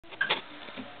Yeah.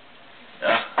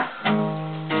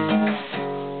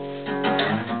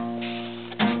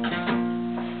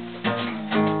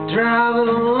 Driving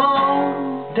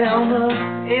along down an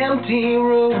empty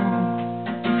road,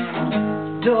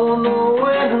 don't know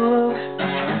where to look,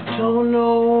 don't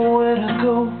know where to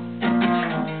go.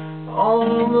 On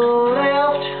the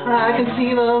left I can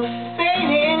see the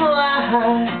fading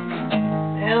light,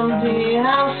 empty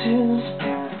houses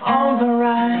on the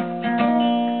right.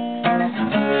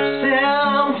 Said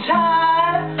I'm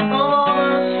tired of all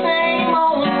the same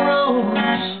old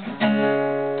roads,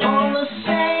 on the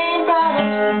same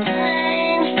road,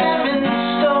 same stepping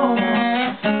stones.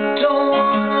 Don't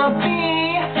wanna be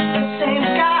the same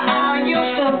guy I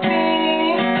used to be,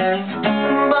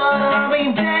 but I'll be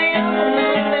damned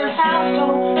if this house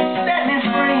don't set me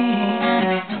free.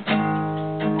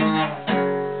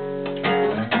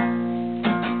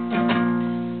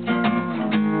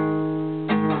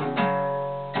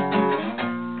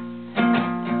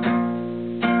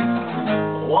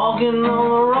 Walking on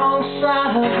the wrong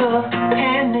side of the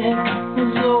panic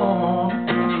zone,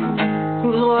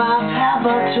 whose life path I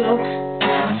took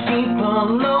deep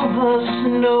below the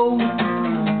snow.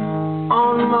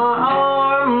 On my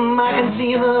arm I can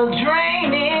see the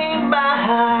draining by,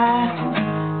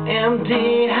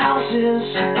 empty houses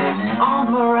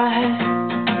on my right.